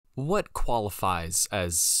What qualifies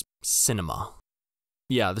as cinema?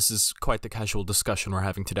 Yeah, this is quite the casual discussion we're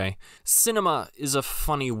having today. Cinema is a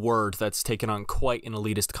funny word that's taken on quite an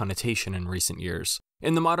elitist connotation in recent years.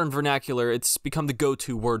 In the modern vernacular, it's become the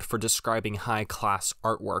go-to word for describing high-class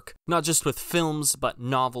artwork, not just with films, but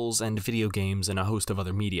novels and video games and a host of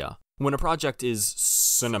other media. When a project is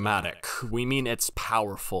cinematic, we mean it's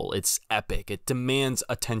powerful, it's epic, it demands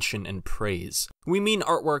attention and praise. We mean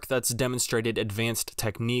artwork that's demonstrated advanced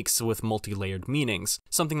techniques with multi-layered meanings,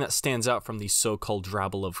 something that stands out from the so-called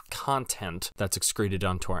rabble of content that's excreted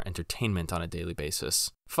onto our entertainment on a daily basis.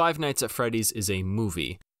 Five Nights at Freddy's is a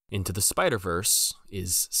movie. Into the Spider-Verse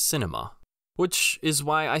is cinema. Which is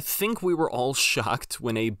why I think we were all shocked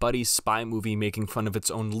when a buddy spy movie making fun of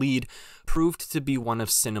its own lead proved to be one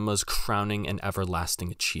of cinema's crowning and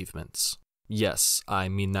everlasting achievements. Yes, I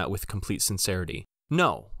mean that with complete sincerity.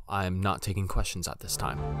 No, I'm not taking questions at this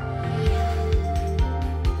time.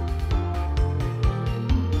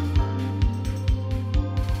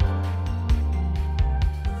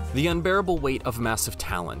 The Unbearable Weight of Massive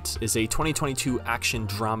Talent is a 2022 action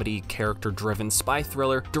dramedy character-driven spy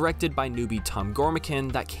thriller directed by newbie Tom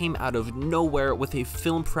Gormican that came out of nowhere with a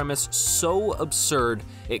film premise so absurd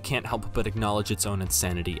it can't help but acknowledge its own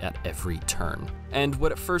insanity at every turn. And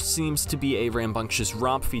what at first seems to be a rambunctious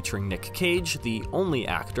romp featuring Nick Cage, the only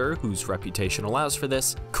actor whose reputation allows for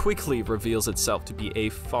this, quickly reveals itself to be a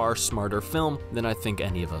far smarter film than I think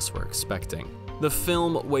any of us were expecting. The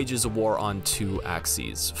film wages a war on two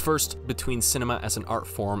axes. First, between cinema as an art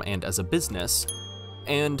form and as a business,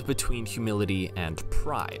 and between humility and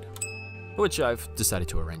pride, which I've decided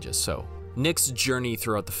to arrange as so. Nick's journey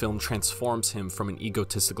throughout the film transforms him from an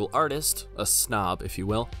egotistical artist, a snob if you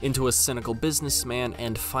will, into a cynical businessman,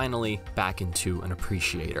 and finally back into an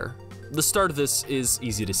appreciator. The start of this is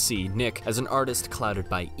easy to see. Nick, as an artist clouded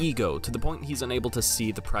by ego, to the point he's unable to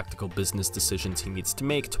see the practical business decisions he needs to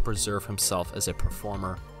make to preserve himself as a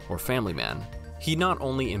performer or family man. He not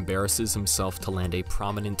only embarrasses himself to land a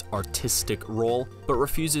prominent artistic role, but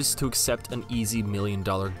refuses to accept an easy $1 million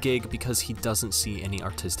gig because he doesn't see any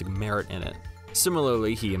artistic merit in it.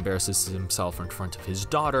 Similarly, he embarrasses himself in front of his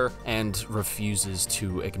daughter and refuses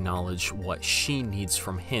to acknowledge what she needs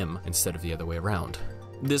from him instead of the other way around.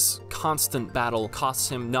 This constant battle costs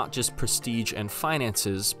him not just prestige and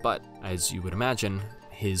finances, but, as you would imagine,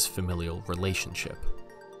 his familial relationship.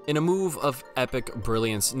 In a move of epic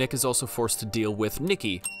brilliance, Nick is also forced to deal with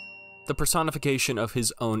Nikki, the personification of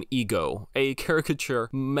his own ego, a caricature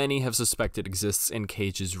many have suspected exists in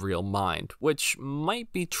Cage's real mind, which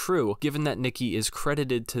might be true given that Nikki is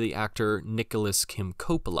credited to the actor Nicholas Kim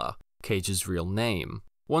Coppola, Cage's real name.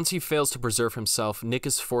 Once he fails to preserve himself, Nick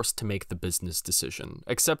is forced to make the business decision,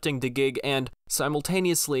 accepting the gig and,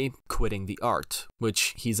 simultaneously, quitting the art,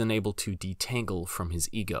 which he's unable to detangle from his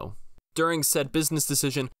ego. During said business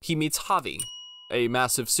decision, he meets Javi, a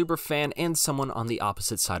massive superfan and someone on the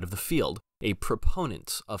opposite side of the field, a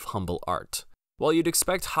proponent of humble art. While you'd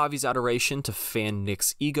expect Javi's adoration to fan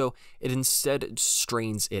Nick's ego, it instead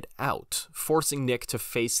strains it out, forcing Nick to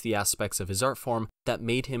face the aspects of his art form that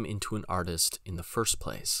made him into an artist in the first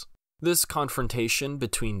place. This confrontation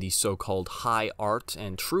between the so-called high art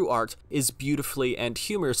and true art is beautifully and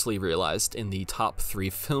humorously realized in the top 3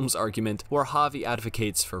 films argument, where Javi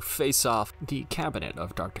advocates for Face Off, The Cabinet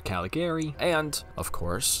of Dr. Caligari, and, of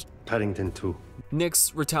course, Paddington 2.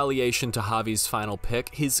 Nick's retaliation to Javi's final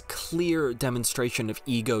pick, his clear demonstration of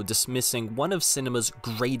ego dismissing one of cinema's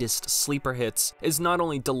greatest sleeper hits, is not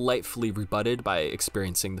only delightfully rebutted by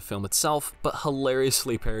experiencing the film itself, but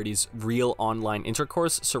hilariously parodies real online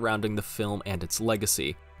intercourse surrounding the film and its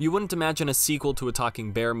legacy. You wouldn't imagine a sequel to a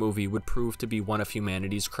talking bear movie would prove to be one of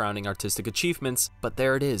humanity's crowning artistic achievements, but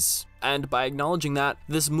there it is. And by acknowledging that,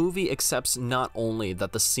 this movie accepts not only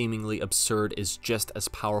that the seemingly absurd is just as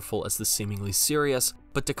powerful as the seemingly serious,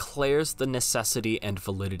 but declares the necessity and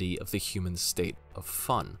validity of the human state of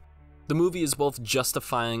fun. The movie is both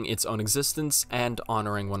justifying its own existence and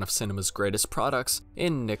honoring one of cinema's greatest products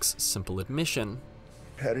in Nick's simple admission.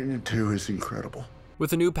 Paddington 2 is incredible.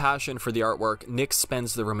 With a new passion for the artwork, Nick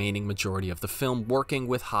spends the remaining majority of the film working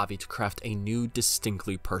with Javi to craft a new,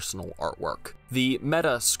 distinctly personal artwork. The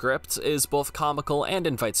meta script is both comical and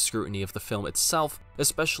invites scrutiny of the film itself,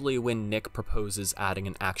 especially when Nick proposes adding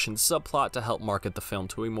an action subplot to help market the film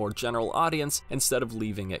to a more general audience instead of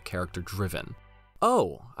leaving it character-driven.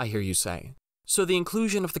 Oh, I hear you say. So the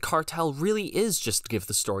inclusion of the cartel really is just to give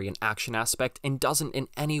the story an action aspect and doesn't in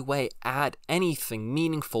any way add anything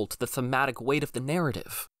meaningful to the thematic weight of the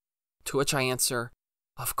narrative. To which I answer,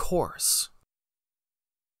 of course.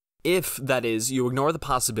 If, that is, you ignore the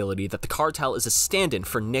possibility that the cartel is a stand-in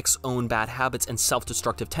for Nick's own bad habits and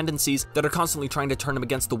self-destructive tendencies that are constantly trying to turn him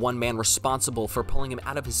against the one man responsible for pulling him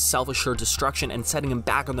out of his self-assured destruction and setting him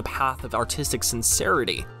back on the path of artistic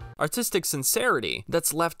sincerity. Artistic sincerity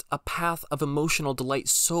that's left a path of emotional delight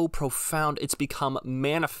so profound it's become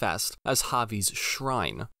manifest as Javi's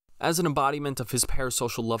shrine. As an embodiment of his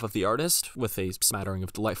parasocial love of the artist, with a smattering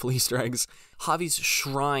of delightful Easter eggs, Javi's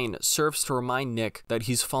shrine serves to remind Nick that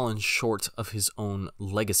he's fallen short of his own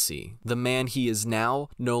legacy. The man he is now,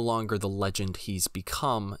 no longer the legend he's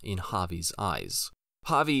become in Javi's eyes.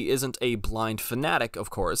 Javi isn't a blind fanatic,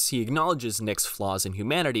 of course. He acknowledges Nick's flaws in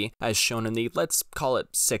humanity, as shown in the, let's call it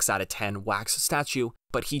 6 out of 10 wax statue,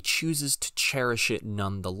 but he chooses to cherish it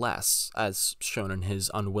nonetheless, as shown in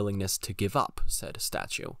his unwillingness to give up said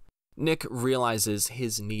statue. Nick realizes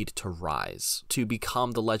his need to rise, to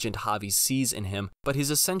become the legend Javi sees in him, but his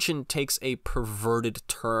ascension takes a perverted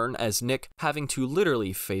turn as Nick, having to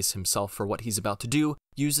literally face himself for what he's about to do,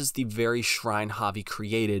 uses the very shrine Javi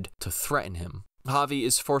created to threaten him. Javi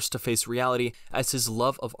is forced to face reality as his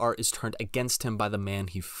love of art is turned against him by the man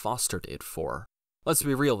he fostered it for. Let's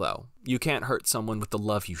be real though, you can't hurt someone with the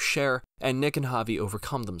love you share, and Nick and Javi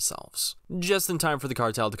overcome themselves, just in time for the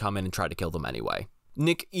cartel to come in and try to kill them anyway.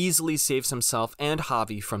 Nick easily saves himself and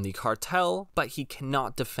Javi from the cartel, but he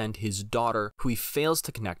cannot defend his daughter, who he fails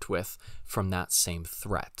to connect with, from that same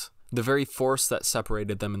threat. The very force that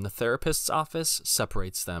separated them in the therapist's office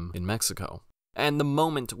separates them in Mexico. And the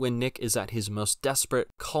moment when Nick is at his most desperate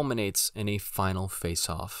culminates in a final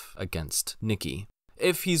face-off against Nikki.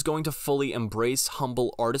 If he's going to fully embrace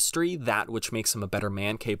humble artistry, that which makes him a better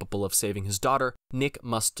man capable of saving his daughter, Nick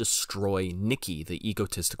must destroy Nikki, the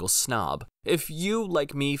egotistical snob. If you,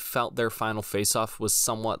 like me, felt their final face-off was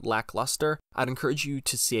somewhat lackluster, I'd encourage you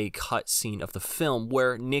to see a cut scene of the film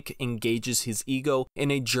where Nick engages his ego in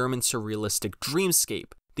a German surrealistic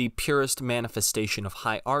dreamscape, the purest manifestation of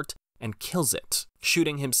high art, and kills it,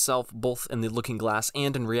 shooting himself both in the looking glass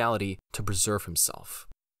and in reality to preserve himself.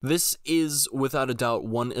 This is, without a doubt,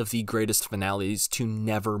 one of the greatest finales to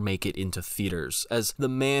never make it into theaters, as the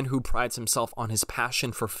man who prides himself on his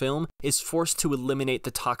passion for film is forced to eliminate the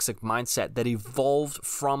toxic mindset that evolved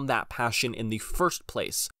from that passion in the first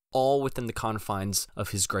place, all within the confines of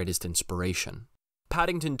his greatest inspiration.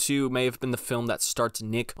 Paddington 2 may have been the film that starts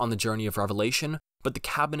Nick on the journey of revelation, but the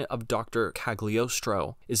cabinet of Dr.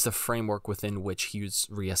 Cagliostro is the framework within which his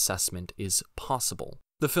reassessment is possible.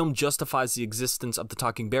 The film justifies the existence of the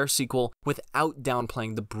Talking Bear sequel without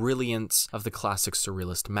downplaying the brilliance of the classic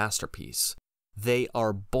surrealist masterpiece. They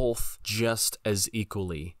are both just as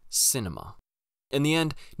equally cinema. In the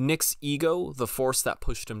end, Nick's ego, the force that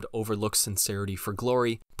pushed him to overlook sincerity for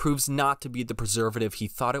glory, proves not to be the preservative he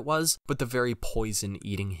thought it was, but the very poison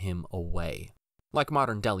eating him away. Like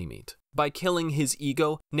modern deli meat. By killing his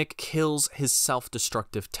ego, Nick kills his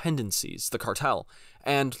self-destructive tendencies, the cartel,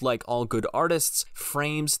 and like all good artists,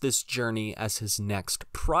 frames this journey as his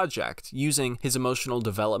next project, using his emotional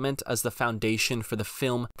development as the foundation for the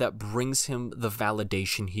film that brings him the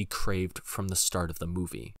validation he craved from the start of the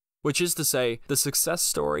movie. Which is to say, the success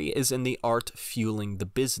story is in the art fueling the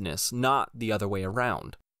business, not the other way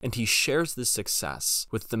around. And he shares this success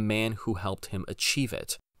with the man who helped him achieve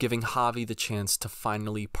it, giving Javi the chance to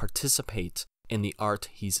finally participate in the art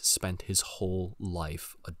he's spent his whole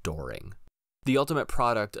life adoring. The ultimate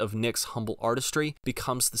product of Nick's humble artistry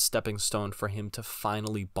becomes the stepping stone for him to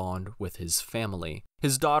finally bond with his family.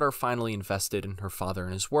 His daughter finally invested in her father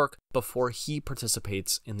and his work before he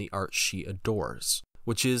participates in the art she adores,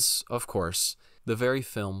 which is, of course, the very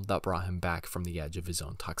film that brought him back from the edge of his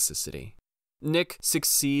own toxicity. Nick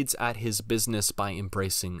succeeds at his business by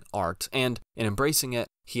embracing art, and in embracing it,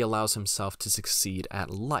 he allows himself to succeed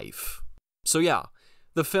at life. So yeah,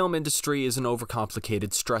 the film industry is an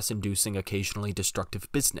overcomplicated, stress-inducing, occasionally destructive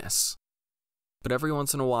business. But every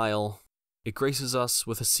once in a while, it graces us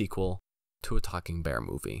with a sequel to a Talking Bear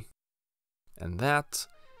movie. And that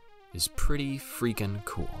is pretty freaking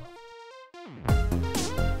cool.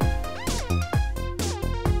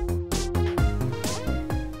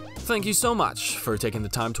 Thank you so much for taking the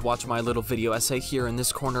time to watch my little video essay here in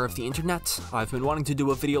this corner of the internet. I've been wanting to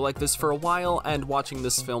do a video like this for a while, and watching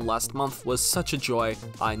this film last month was such a joy,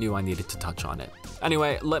 I knew I needed to touch on it.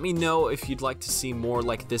 Anyway, let me know if you'd like to see more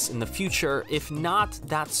like this in the future. If not,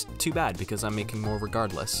 that's too bad because I'm making more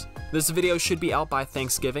regardless. This video should be out by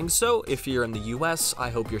Thanksgiving, so if you're in the US, I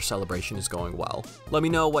hope your celebration is going well. Let me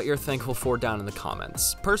know what you're thankful for down in the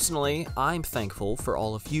comments. Personally, I'm thankful for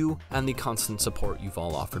all of you and the constant support you've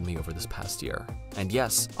all offered me over this past year. And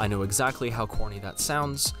yes, I know exactly how corny that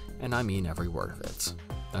sounds, and I mean every word of it.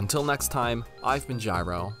 Until next time, I've been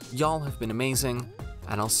Gyro, y'all have been amazing,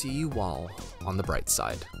 and I'll see you all on the bright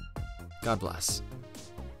side. God bless.